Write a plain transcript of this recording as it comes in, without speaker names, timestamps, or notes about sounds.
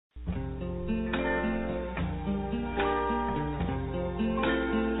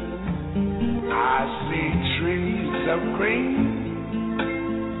of green,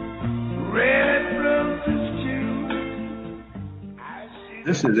 red roses too.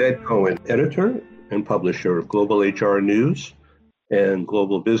 This is Ed Cohen, editor and publisher of Global HR News and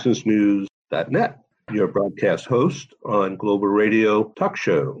globalbusinessnews.net, your broadcast host on Global Radio Talk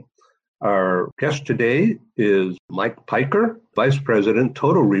Show. Our guest today is Mike Piker, Vice President,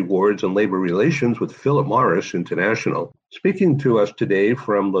 Total Rewards and Labor Relations with Philip Morris International, speaking to us today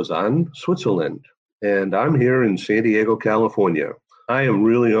from Lausanne, Switzerland. And I'm here in San Diego, California. I am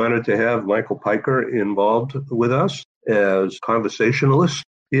really honored to have Michael Piker involved with us as conversationalist.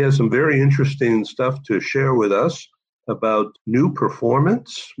 He has some very interesting stuff to share with us about new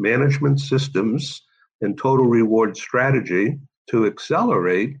performance management systems and total reward strategy to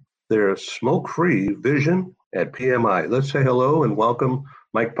accelerate their smoke-free vision at PMI. Let's say hello and welcome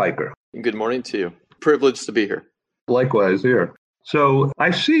Mike Piker. Good morning to you. Privileged to be here. Likewise here. So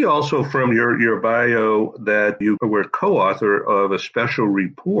I see also from your bio that you were co-author of a special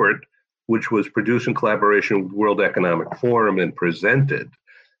report which was produced in collaboration with World Economic Forum and presented.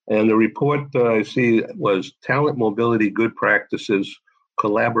 And the report I see was Talent Mobility Good Practices,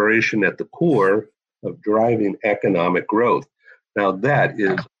 Collaboration at the Core of Driving Economic Growth. Now that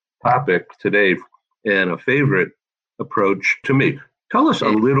is topic today and a favorite approach to me. Tell us a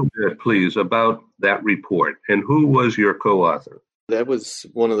little bit, please, about that report and who was your co-author? That was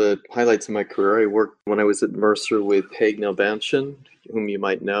one of the highlights of my career. I worked when I was at Mercer with Haig Nalbandian, whom you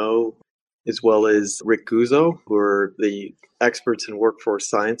might know, as well as Rick Guzzo, who are the experts in workforce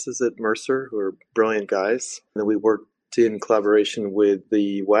sciences at Mercer, who are brilliant guys. And then we worked in collaboration with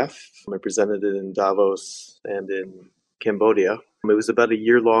the WEF. I presented it in Davos and in Cambodia. It was about a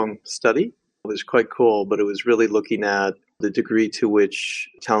year-long study. It was quite cool, but it was really looking at the degree to which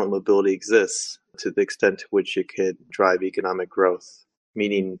talent mobility exists, to the extent to which it could drive economic growth,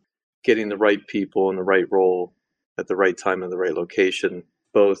 meaning getting the right people in the right role at the right time and the right location,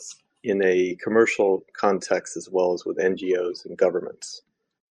 both in a commercial context as well as with NGOs and governments.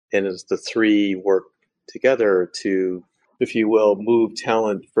 And as the three work together to, if you will, move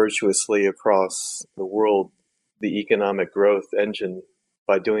talent virtuously across the world, the economic growth engine,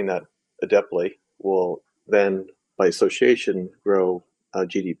 by doing that adeptly, will then, by association, grow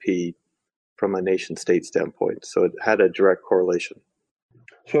GDP from a nation-state standpoint. So it had a direct correlation.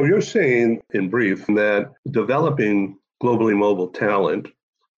 So you're saying, in brief, that developing globally mobile talent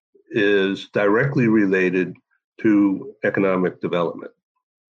is directly related to economic development.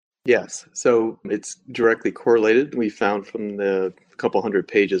 Yes. So it's directly correlated. We found from the couple hundred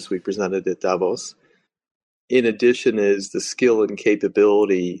pages we presented at Davos. In addition is the skill and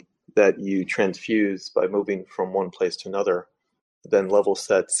capability that you transfuse by moving from one place to another, then level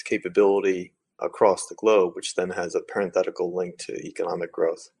sets capability across the globe, which then has a parenthetical link to economic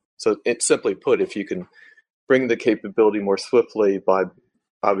growth. So it's simply put, if you can bring the capability more swiftly by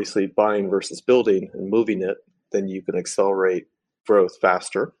obviously buying versus building and moving it, then you can accelerate growth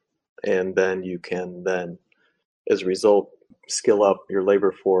faster. And then you can then, as a result, skill up your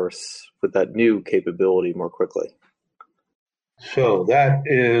labor force with that new capability more quickly. So that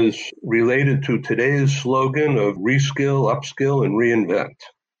is related to today's slogan of reskill, upskill, and reinvent.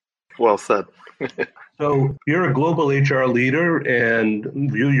 Well said. So you're a global HR leader and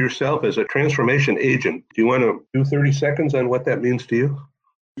view yourself as a transformation agent. Do you want to do 30 seconds on what that means to you?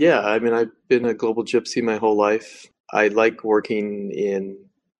 Yeah, I mean, I've been a global gypsy my whole life. I like working in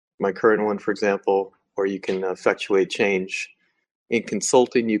my current one, for example, where you can effectuate change. In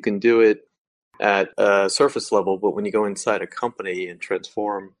consulting, you can do it at a surface level, but when you go inside a company and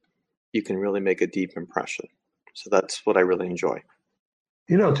transform, you can really make a deep impression. So that's what I really enjoy.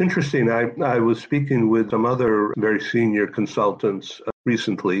 You know, it's interesting. I was speaking with some other very senior consultants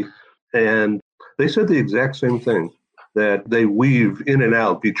recently, and they said the exact same thing, that they weave in and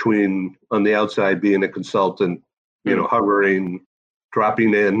out between, on the outside, being a consultant, hovering,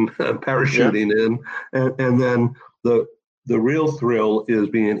 dropping in, parachuting in, and then the real thrill is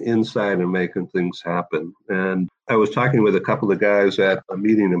being inside and making things happen. And I was talking with a couple of guys at a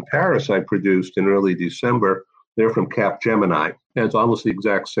meeting in Paris I produced in early December. They're from Capgemini. And it's almost the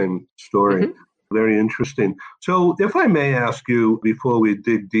exact same story. Mm-hmm. Very interesting. So if I may ask you, before we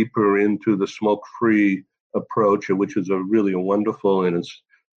dig deeper into the smoke-free approach, which is really a wonderful and it's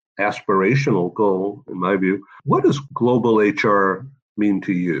aspirational goal, in my view, what does global HR mean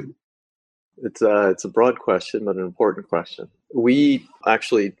to you? It's a broad question, but an important question. We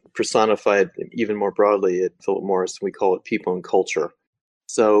actually personify it even more broadly at Philip Morris. We call it people and culture.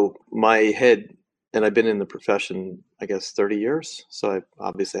 So my head, and I've been in the profession, I guess, 30 years. So I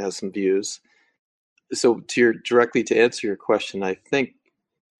obviously have some views. So directly to answer your question, I think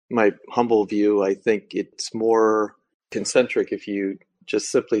my humble view, I think it's more concentric if you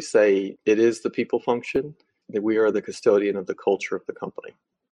just simply say it is the people function, that we are the custodian of the culture of the company.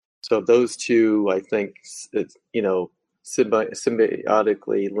 So those two, I think, it's,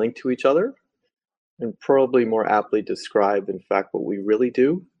 symbiotically linked to each other and probably more aptly describe, in fact, what we really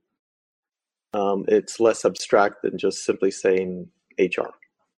do. It's less abstract than just simply saying HR,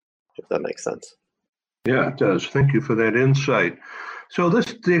 if that makes sense. Yeah, it does. Thank you for that insight. So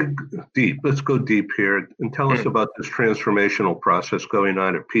let's dig deep. Let's go deep here and tell us about this transformational process going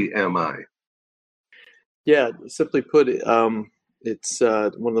on at PMI. Yeah, simply put, it's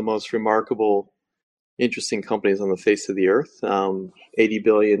one of the most remarkable, interesting companies on the face of the earth. 80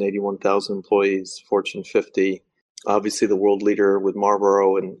 billion, 81,000 employees, Fortune 50. Obviously, the world leader with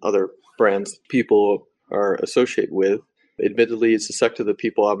Marlboro and other brands people are associated with. Admittedly, it's a sector that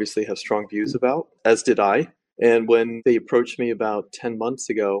people obviously have strong views about, as did I. And when they approached me about 10 months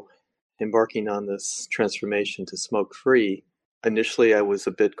ago, embarking on this transformation to smoke-free, initially I was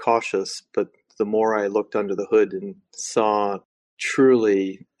a bit cautious, but the more I looked under the hood and saw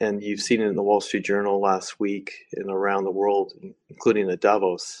truly, and you've seen it in the Wall Street Journal last week and around the world, including at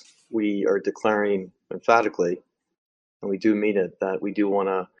Davos, we are declaring emphatically, and we do mean it, that we do want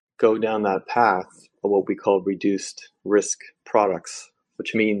to go down that path of what we call reduced risk products,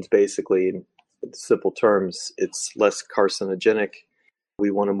 which means basically, in simple terms, it's less carcinogenic.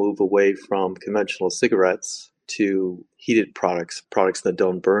 We want to move away from conventional cigarettes to heated products that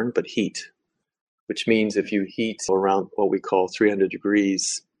don't burn but heat, which means if you heat around what we call 300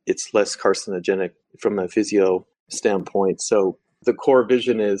 degrees, it's less carcinogenic from a physio standpoint. So the core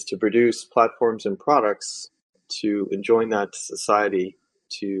vision is to produce platforms and products to enjoin that society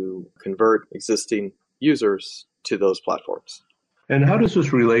to convert existing users to those platforms. And how does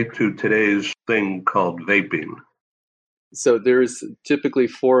this relate to today's thing called vaping? So there's typically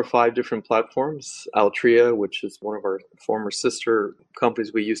 4 or 5 different platforms. Altria, which is one of our former sister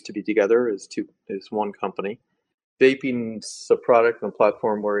companies we used to be together, is one company. Vaping's a product and a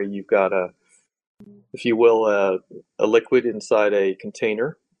platform where you've got a liquid inside a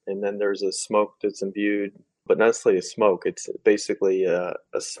container, and then there's a smoke that's imbued, but not necessarily a smoke. It's basically a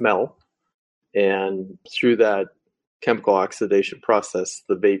smell. And through that chemical oxidation process,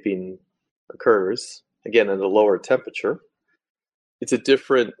 the vaping occurs, again, at a lower temperature. It's a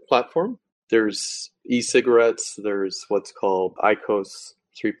different platform. There's e-cigarettes. There's what's called IQOS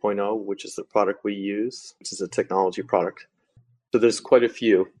 3.0, which is the product we use, which is a technology product. So there's quite a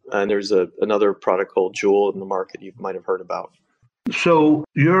few. And there's another product called Juul in the market you might have heard about. So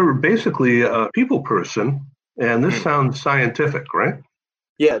you're basically a people person, and this sounds scientific, right?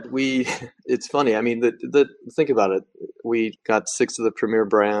 Yeah, it's funny. I mean, think about it. We got 6 of the premier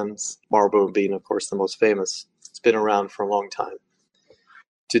brands, Marlboro being, of course, the most famous. It's been around for a long time.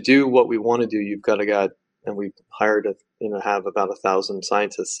 To do what we want to do, you've got to and we've hired have about 1,000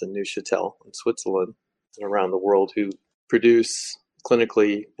 scientists in Neuchâtel in Switzerland and around the world who produce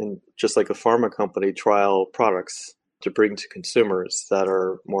clinically, and just like a pharma company, trial products to bring to consumers that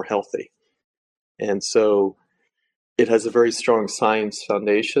are more healthy. And so it has a very strong science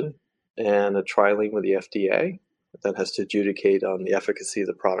foundation and a trialing with the FDA that has to adjudicate on the efficacy of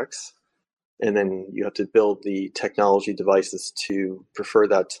the products. And then you have to build the technology devices to prefer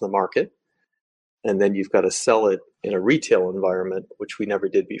that to the market. And then you've got to sell it in a retail environment, which we never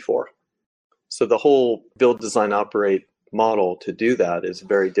did before. So the whole build, design, operate model to do that is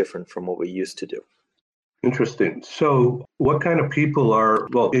very different from what we used to do. Interesting. So what kind of people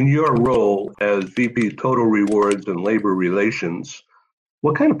in your role as VP Total Rewards and Labor Relations,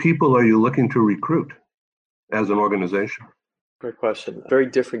 what kind of people are you looking to recruit as an organization? Great question. Very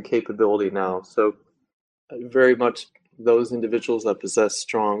different capability now. So very much those individuals that possess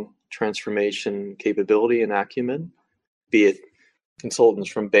strong transformation capability and acumen, be it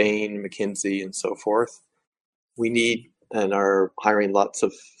consultants from Bain, McKinsey, and so forth. We need and are hiring lots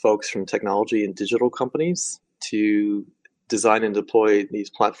of folks from technology and digital companies to design and deploy these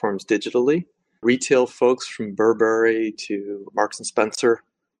platforms digitally. Retail folks from Burberry to Marks & Spencer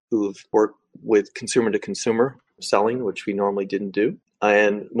who've worked with consumer-to-consumer selling, which we normally didn't do.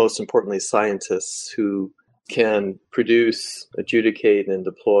 And most importantly, scientists who can produce, adjudicate, and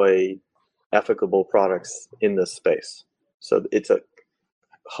deploy efficable products in this space. So it's a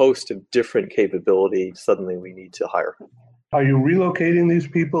host of different capability suddenly we need to hire. Are you relocating these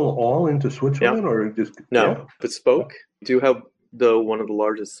people all into Switzerland or just bespoke? We do have one of the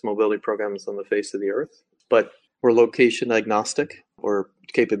largest mobility programs on the face of the earth, but we're location agnostic or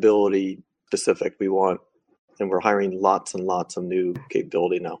capability specific. And we're hiring lots and lots of new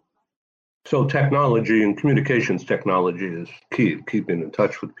capability now. So technology and communications technology is key, keeping in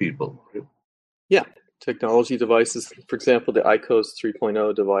touch with people. Yeah, technology devices. For example, the IQOS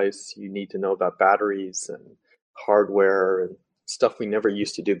 3.0 device, you need to know about batteries and hardware and stuff we never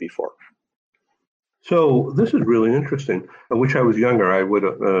used to do before. So this is really interesting. I wish I was younger. I would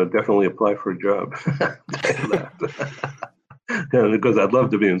definitely apply for a job. Because I'd love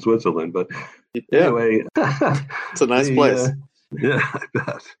to be in Switzerland. But anyway, it's a nice place. Yeah, I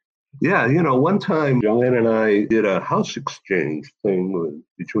bet. Yeah, one time Joanne and I did a house exchange thing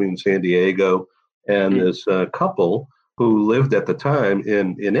between San Diego and this couple who lived at the time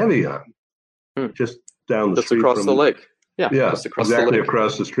in Evian, just down the street. Just across the lake. Yeah, just exactly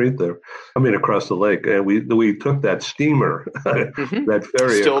across the street there. I mean, across the lake. And we took that steamer, that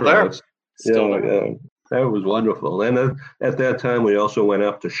ferry Still across. There. Still there. Yeah. That was wonderful. And at that time, we also went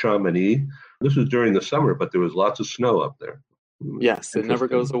up to Chamonix. This was during the summer, but there was lots of snow up there. Yes, it never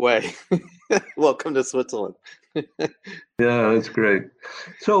goes away. Welcome to Switzerland. Yeah, that's great.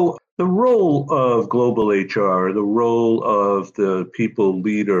 So the role of global HR, the role of the people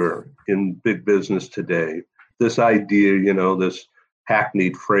leader in big business today, this idea, this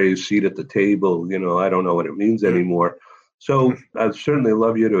hackneyed phrase, seat at the table, I don't know what it means anymore. So I'd certainly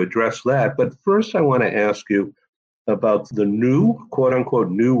love you to address that. But first, I want to ask you about the new, quote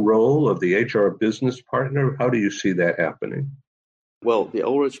unquote, new role of the HR business partner. How do you see that happening? Well, the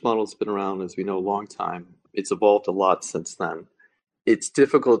Ulrich model has been around, as we know, a long time. It's evolved a lot since then. It's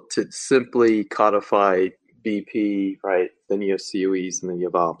difficult to simply codify BP, right? Then you have COEs and then you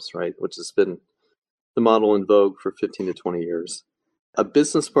have ops, right? Which has been the model in vogue for 15 to 20 years. A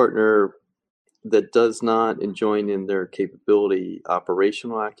business partner that does not join in their capability,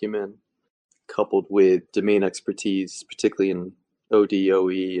 operational acumen, coupled with domain expertise, particularly in OD,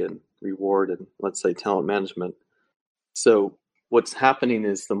 OE, and reward, and let's say talent management. So what's happening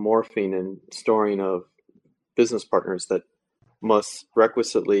is the morphing and storing of business partners that must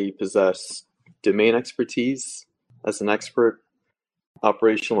requisitely possess domain expertise as an expert,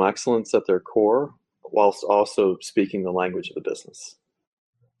 operational excellence at their core, whilst also speaking the language of the business.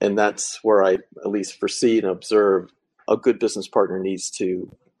 And that's where I at least foresee and observe a good business partner needs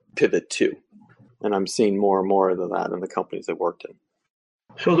to pivot to. And I'm seeing more and more of that in the companies I've worked in.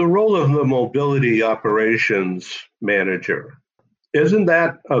 So the role of the mobility operations manager, isn't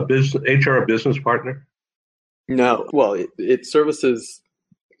that a HR business partner? No. Well, it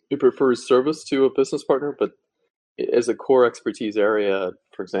prefers service to a business partner, but as a core expertise area,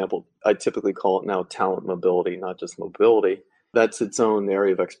 for example, I typically call it now talent mobility, not just mobility. That's its own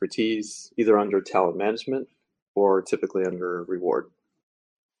area of expertise, either under talent management or typically under reward.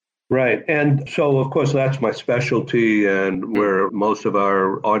 Right. And so, of course, that's my specialty and where most of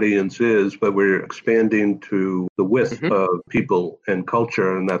our audience is, but we're expanding to the width of people and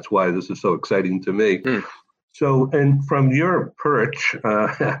culture, and that's why this is so exciting to me. So, and from your perch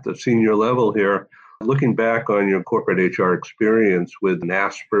at the senior level here, looking back on your corporate HR experience with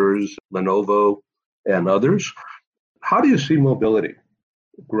Naspers, Lenovo, and others, how do you see mobility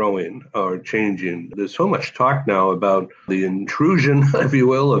growing or changing? There's so much talk now about the intrusion, if you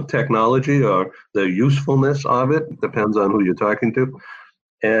will, of technology or the usefulness of it. Depends on who you're talking to.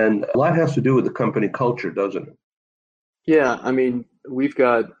 And a lot has to do with the company culture, doesn't it? Yeah, I mean, we've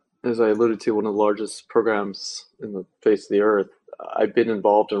got, as I alluded to, one of the largest programs in the face of the earth. I've been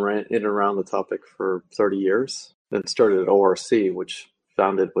involved in and around the topic for 30 years. Then started at ORC, which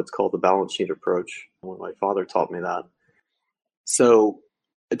founded what's called the balance sheet approach when my father taught me that. So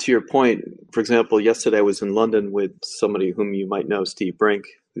to your point, for example, yesterday I was in London with somebody whom you might know, Steve Brink,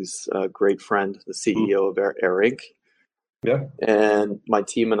 who's a great friend, the CEO of Air Inc. Yeah. And my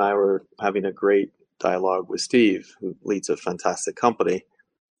team and I were having a great dialogue with Steve, who leads a fantastic company.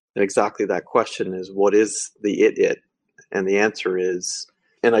 And exactly that question is, what is the it? And the answer is,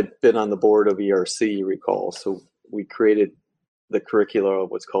 and I've been on the board of ERC, you recall, so we created the curricula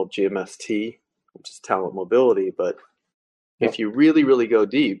of what's called GMST, which is talent mobility. But if you really, really go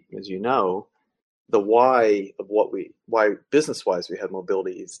deep, as you know, the why of why business-wise we have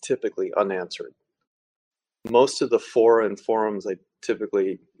mobility is typically unanswered. Most of the fora and forums I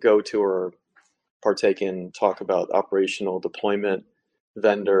typically go to or partake in talk about operational deployment,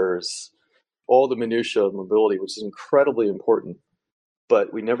 vendors, all the minutiae of mobility, which is incredibly important.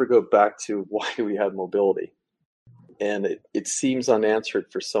 But we never go back to why do we have mobility. And it seems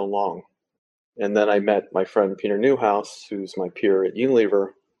unanswered for so long. And then I met my friend Peter Newhouse, who's my peer at Unilever,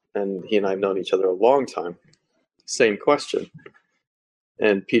 and he and I have known each other a long time. Same question.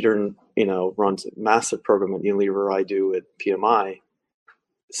 And Peter, runs a massive program at Unilever. I do at PMI.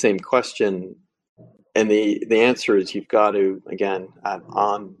 Same question. And the answer is you've got to, again, add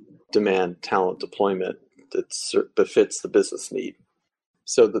on-demand talent deployment that befits the business need.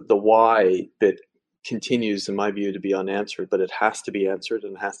 So the why bit continues, in my view, to be unanswered, but it has to be answered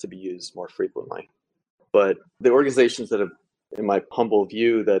and has to be used more frequently. But the organizations that have, in my humble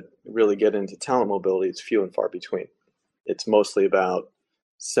view, that really get into talent mobility, it's few and far between. It's mostly about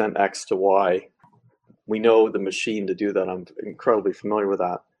send X to Y. We know the machine to do that. I'm incredibly familiar with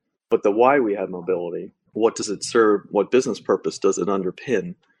that. But the why we have mobility, what does it serve? What business purpose does it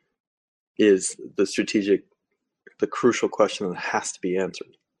underpin? Is the crucial question that has to be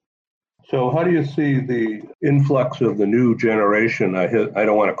answered. So how do you see the influx of the new generation? I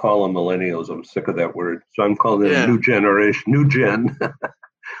don't want to call them millennials. I'm sick of that word. So I'm calling them new generation, new gen.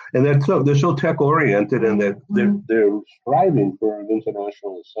 And they're so tech oriented, and they're striving for an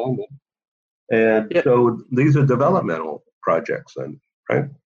international assignment. And so these are developmental projects then, right?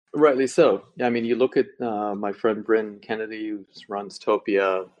 Rightly so. I mean, you look at my friend Bryn Kennedy, who runs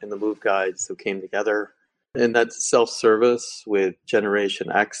Topia, and the Move Guides who came together. And that's self-service with Generation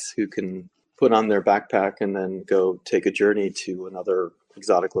X, who can put on their backpack and then go take a journey to another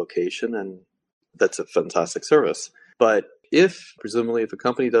exotic location. And that's a fantastic service. But presumably, if a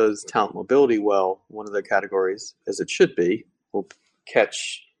company does talent mobility well, one of the categories, as it should be, will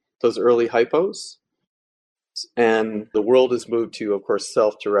catch those early hypos. And the world has moved to, of course,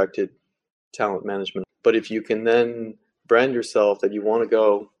 self-directed talent management. But if you can then brand yourself that you want to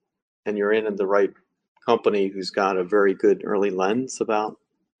go and you're in the right company who's got a very good early lens about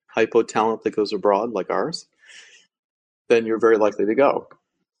hypo talent that goes abroad like ours, then you're very likely to go.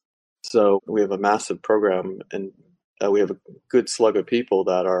 So we have a massive program, and we have a good slug of people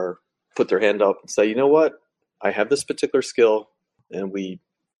that are put their hand up and say, you know what, I have this particular skill, and we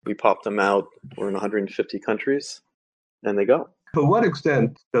pop them out. We're in 150 countries, and they go. To what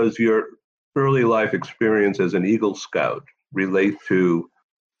extent does your early life experience as an Eagle Scout relate to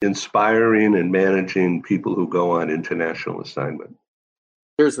inspiring and managing people who go on international assignment?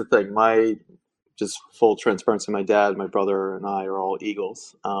 Here's the thing. Just full transparency, my dad, my brother, and I are all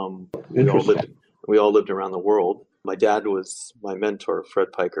Eagles. We all lived around the world. My dad was my mentor,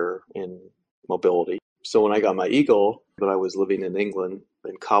 Fred Piker, in mobility. So when I got my Eagle, but I was living in England,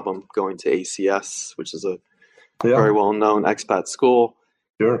 in Cobham, going to ACS, which is a very well-known expat school.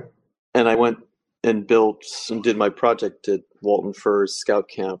 Sure. And I went and built and did my project at Walton Furs Scout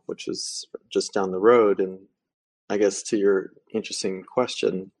Camp, which is just down the road. And I guess to your interesting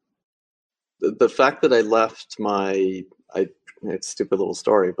question, the fact that I left it's a stupid little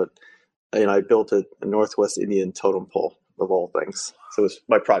story, but I built a Northwest Indian totem pole, of all things. So it was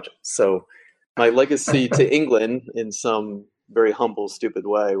my project. So my legacy to England, in some very humble, stupid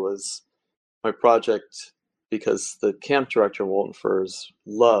way, was my project, because the camp director of Walton Furs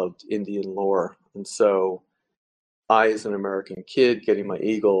loved Indian lore. And so I, as an American kid getting my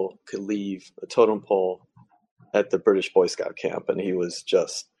Eagle, could leave a totem pole at the British Boy Scout camp, and he was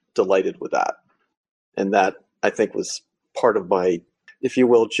just delighted with that. And that, I think, was part of my, if you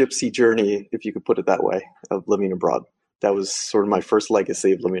will, gypsy journey, if you could put it that way, of living abroad. That was sort of my first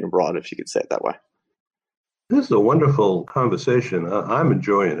legacy of living abroad, if you could say it that way. This is a wonderful conversation. I'm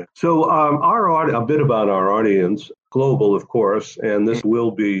enjoying it. So a bit about our audience, global, of course, and this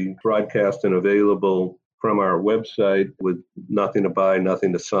will be broadcast and available from our website with nothing to buy,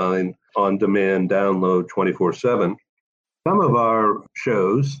 nothing to sign, on-demand download 24/7. Some of our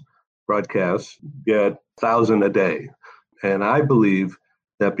shows, broadcasts, get 1,000 a day. And I believe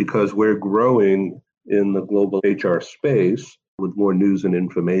that because we're growing in the global HR space with more news and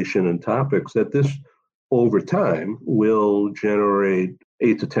information and topics, that this over time will generate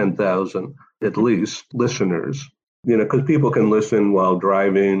 8 to 10,000 at least listeners, because people can listen while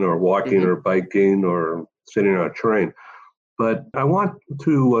driving or walking or biking or sitting on a train. But I want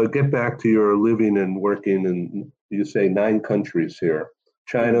to get back to your living and working in, you say, 9 countries here: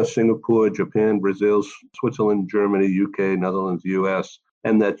 China, Singapore, Japan, Brazil, Switzerland, Germany, UK, Netherlands, US,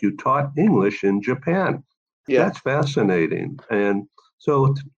 and that you taught English in Japan. Yeah. That's fascinating. And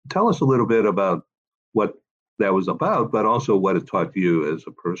so tell us a little bit about what that was about, but also what it taught you as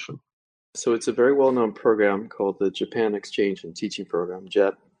a person. So it's a very well-known program called the Japan Exchange and Teaching Program,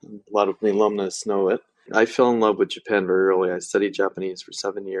 JET. A lot of the alumnus know it. I fell in love with Japan very early. I studied Japanese for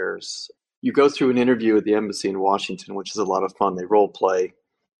 7 years. You go through an interview at the embassy in Washington, which is a lot of fun. They role play.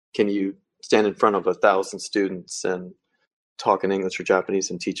 Can you stand in front of 1,000 students and talk in English or Japanese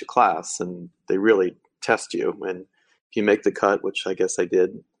and teach a class? And they really test you. And if you make the cut, which I guess I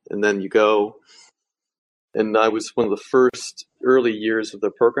did, and then you go. And I was one of the first early years of the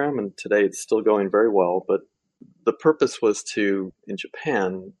program, and today it's still going very well. But the purpose was to, in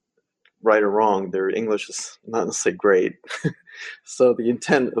Japan, right or wrong, their English is not necessarily great. So the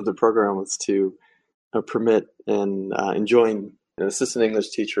intent of the program was to permit and enjoin an assistant English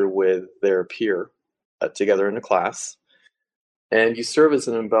teacher with their peer together in a class, and you serve as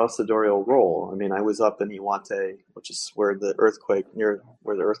an ambassadorial role. I mean, I was up in Iwate, which is near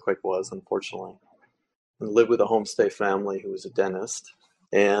where the earthquake was, unfortunately, and lived with a homestay family who was a dentist.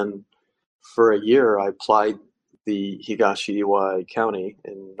 And for a year, I applied the Higashi-Iwai County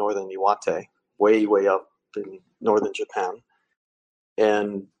in northern Iwate, way, way up in northern Japan.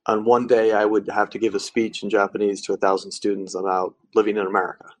 And on one day, I would have to give a speech in Japanese to 1,000 students about living in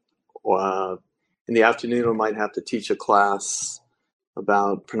America. In the afternoon, I might have to teach a class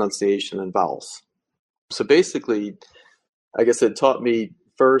about pronunciation and vowels. So basically, I guess it taught me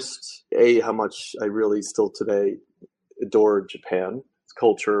first, how much I really still today adore Japan, its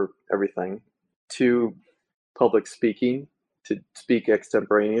culture, everything. Two, public speaking, to speak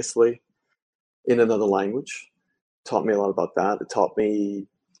extemporaneously in another language. It taught me a lot about that. It taught me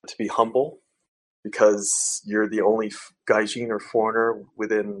to be humble because you're the only gaijin or foreigner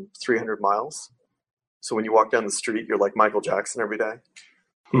within 300 miles. So when you walk down the street, you're like Michael Jackson every day.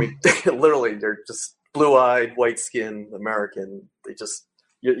 I mean, literally, they're just blue-eyed, white-skinned American.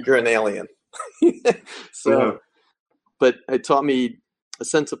 You're an alien. But it taught me a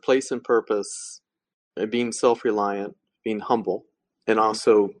sense of place and purpose, being self-reliant, being humble, and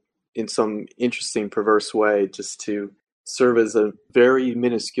also in some interesting, perverse way, just to serve as a very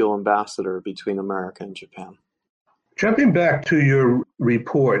minuscule ambassador between America and Japan. Jumping back to your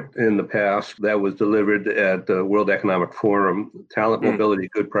report in the past that was delivered at the World Economic Forum, Talent, Mobility,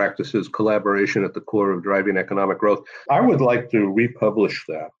 Good Practices, Collaboration at the Core of Driving Economic Growth, I would like to republish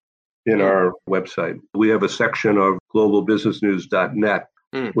that in our website. We have a section of globalbusinessnews.net,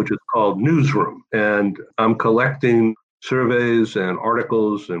 which is called Newsroom. And I'm collecting surveys and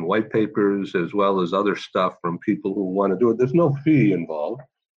articles and white papers, as well as other stuff from people who want to do it. There's no fee involved,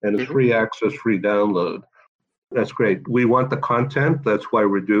 and it's free access, free download. That's great. We want the content. That's why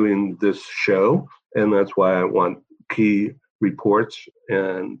we're doing this show. And that's why I want key reports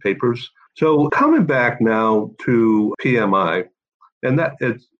and papers. So coming back now to PMI,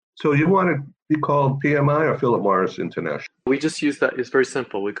 so you want to be called PMI or Philip Morris International? We just use that. It's very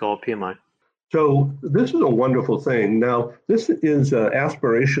simple. We call it PMI. So this is a wonderful thing. Now, this is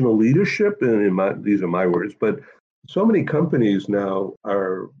aspirational leadership, and these are my words, but so many companies now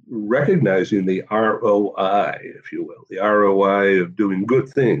are recognizing the ROI, if you will, the ROI of doing good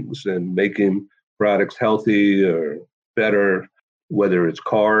things and making products healthy or better, whether it's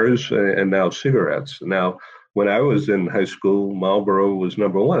cars and now cigarettes. Now, when I was in high school, Marlboro was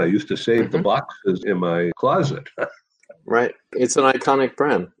number one. I used to save the boxes in my closet. Right. It's an iconic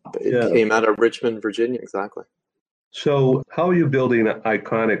brand. It came out of Richmond, Virginia, exactly. So how are you building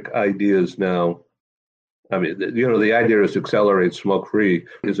iconic ideas now? I mean, the idea is to accelerate smoke-free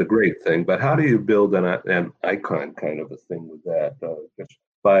is a great thing, but how do you build an icon kind of a thing with that? Just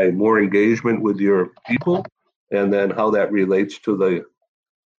by more engagement with your people, and then how that relates to the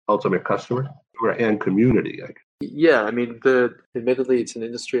ultimate customer and community. Yeah, I mean, admittedly, it's an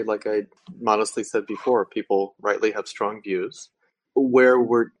industry, like I modestly said before, people rightly have strong views. Where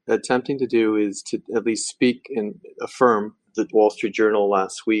we're attempting to do is to at least speak and affirm the Wall Street Journal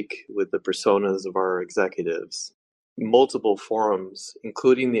last week with the personas of our executives, multiple forums,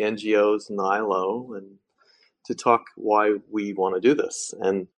 including the NGOs and the ILO, and to talk why we want to do this.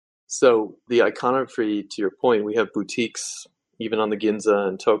 And so the iconography, to your point, we have boutiques even on the Ginza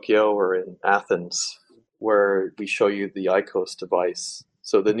in Tokyo or in Athens, where we show you the IQOS device.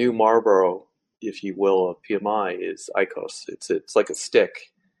 So the new Marlboro, if you will, of PMI is IQOS. It's like a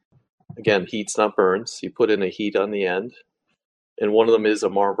stick. Again, heats, not burns. You put in a heat on the end, and one of them is a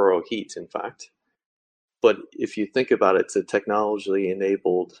Marlboro heat, in fact. But if you think about it, it's a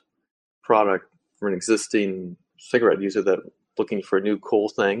technology-enabled product for an existing cigarette user that's looking for a new cool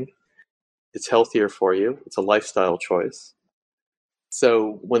thing. It's healthier for you. It's a lifestyle choice.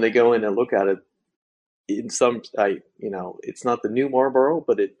 So when they go in and look at it, it's not the new Marlboro,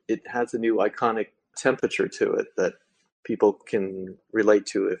 but it has a new iconic temperature to it that people can relate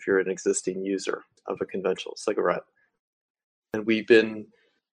to if you're an existing user of a conventional cigarette. And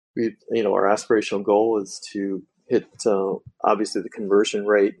our aspirational goal is to hit, obviously, the conversion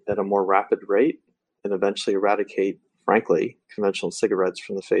rate at a more rapid rate and eventually eradicate, frankly, conventional cigarettes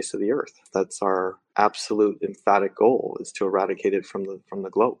from the face of the earth. That's our absolute emphatic goal, is to eradicate it from the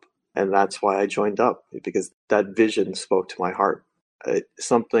globe. And that's why I joined up, because that vision spoke to my heart.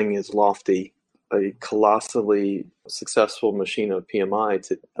 Something as lofty, a colossally successful machine of PMI,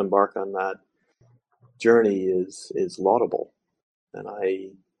 to embark on that journey is laudable. And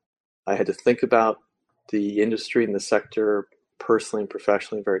I had to think about the industry and the sector personally and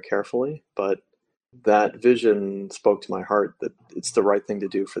professionally very carefully, but that vision spoke to my heart that it's the right thing to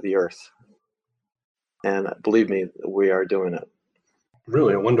do for the earth. And believe me, we are doing it.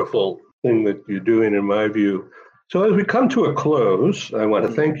 Really a wonderful thing that you're doing, in my view. So as we come to a close, I want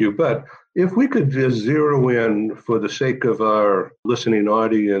to thank you, but if we could just zero in for the sake of our listening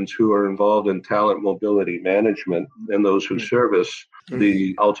audience who are involved in talent mobility management and those who service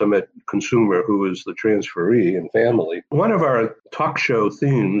the ultimate consumer, who is the transferee and family. One of our talk show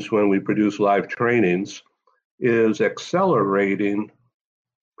themes when we produce live trainings is accelerating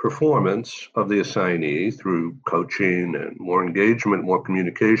performance of the assignee through coaching and more engagement, more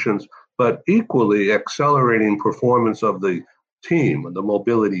communications, but equally accelerating performance of the team, the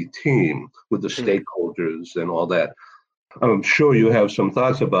mobility team with the stakeholders and all that. I'm sure you have some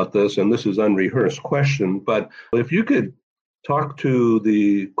thoughts about this, and this is unrehearsed question, but if you could talk to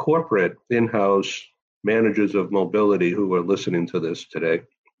the corporate in-house managers of mobility who are listening to this today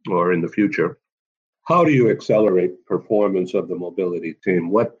or in the future, how do you accelerate performance of the mobility team?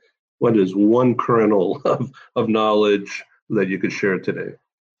 What is one kernel of knowledge that you could share today?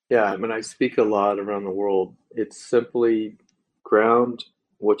 Yeah, when I speak a lot around the world, it's simply ground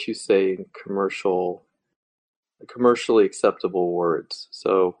what you say in commercially acceptable words.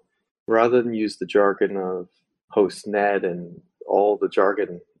 So rather than use the jargon of post-net and all the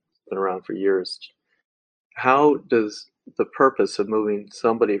jargon that's been around for years, how does the purpose of moving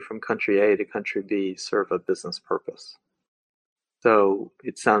somebody from country A to country B serve a business purpose? So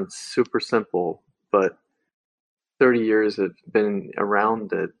it sounds super simple, but 30 years have been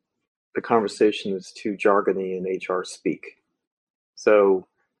around it. The conversation is too jargony in HR speak. So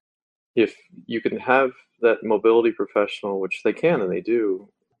if you can have that mobility professional, which they can and they do,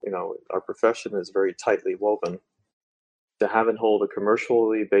 our profession is very tightly woven, to have and hold a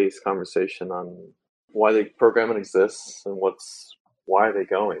commercially based conversation on why the program exists and why are they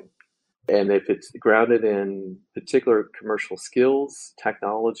going. And if it's grounded in particular commercial skills,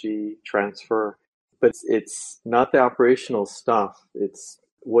 technology, transfer, but it's not the operational stuff. It's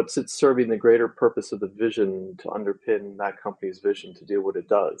what's it serving the greater purpose of the vision to underpin that company's vision to do what it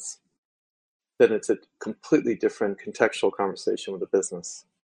does. Then it's a completely different contextual conversation with the business.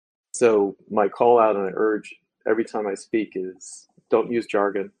 So my call out and I urge every time I speak is don't use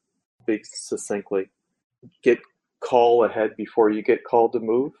jargon, speak succinctly, get call ahead before you get called to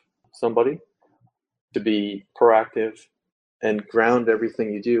move somebody, to be proactive and ground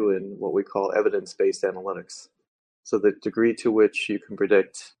everything you do in what we call evidence-based analytics. So the degree to which you can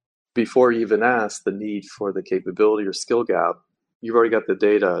predict before you even ask the need for the capability or skill gap, you've already got the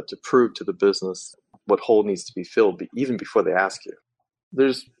data to prove to the business what hole needs to be filled even before they ask you.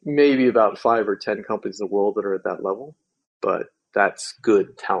 There's maybe about 5 or 10 companies in the world that are at that level, but that's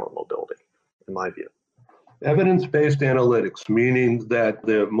good talent mobility, in my view. Evidence-based analytics, meaning that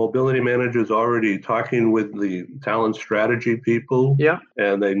the mobility manager is already talking with the talent strategy people,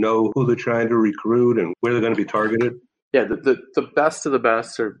 and they know who they're trying to recruit and where they're going to be targeted. Yeah, the best of the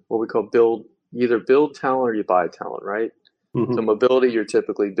best are what we call either build talent or you buy talent, right? Mm-hmm. So mobility, you're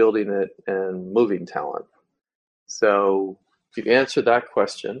typically building it and moving talent. So if you answer that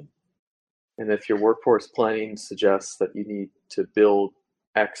question, and if your workforce planning suggests that you need to build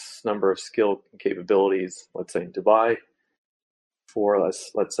X number of skill and capabilities, let's say in Dubai, for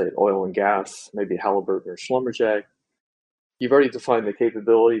let's say oil and gas, maybe Halliburton or Schlumberger, you've already defined the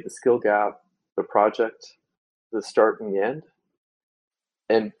capability, the skill gap, the project, the start and the end.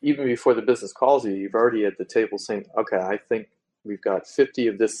 And even before the business calls you, you've already at the table saying, okay, I think we've got 50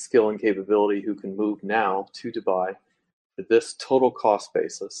 of this skill and capability who can move now to Dubai at this total cost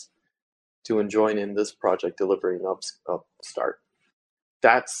basis to join in this project delivery and upstart.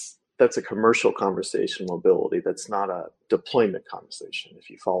 That's a commercial conversation mobility. That's not a deployment conversation,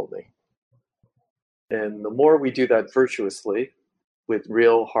 if you follow me. And the more we do that virtuously with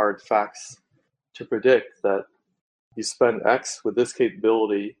real hard facts to predict that you spend X with this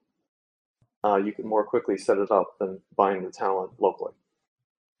capability, you can more quickly set it up than buying the talent locally.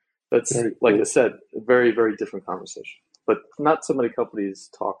 That's, like I said, a very, very different conversation. But not so many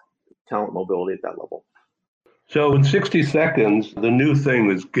companies talk talent mobility at that level. So in 60 seconds, the new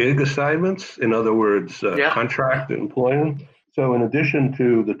thing is gig assignments. In other words, contract employment. So in addition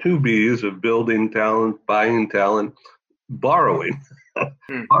to the 2 B's of building talent, buying talent, borrowing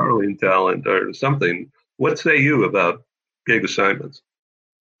talent or something, what say you about gig assignments?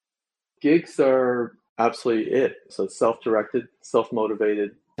 Gigs are absolutely it. So self-directed,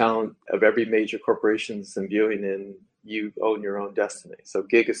 self-motivated talent of every major corporation's imbuing in you own your own destiny. So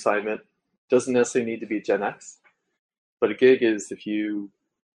gig assignment doesn't necessarily need to be Gen X, but a gig is if you,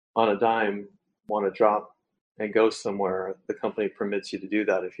 on a dime, want to drop and go somewhere, the company permits you to do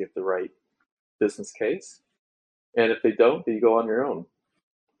that if you have the right business case. And if they don't, then you go on your own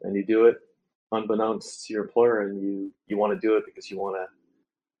and you do it unbeknownst to your employer, and you want to do it because you want to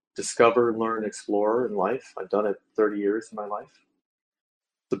discover, learn, explore in life. I've done it 30 years in my life.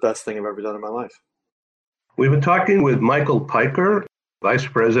 The best thing I've ever done in my life. We've been talking with Michael Piker, Vice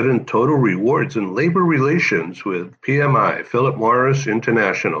President, Total Rewards and Labor Relations with PMI, Philip Morris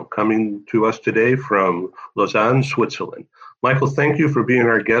International, coming to us today from Lausanne, Switzerland. Michael, thank you for being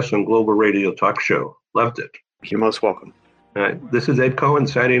our guest on Global Radio Talk Show. Loved it. You're most welcome. This is Ed Cohen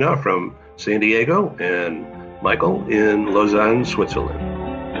signing off from San Diego and Michael in Lausanne, Switzerland.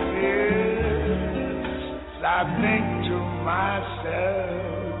 Yes, I think to myself,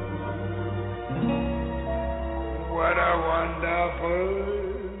 what a wonderful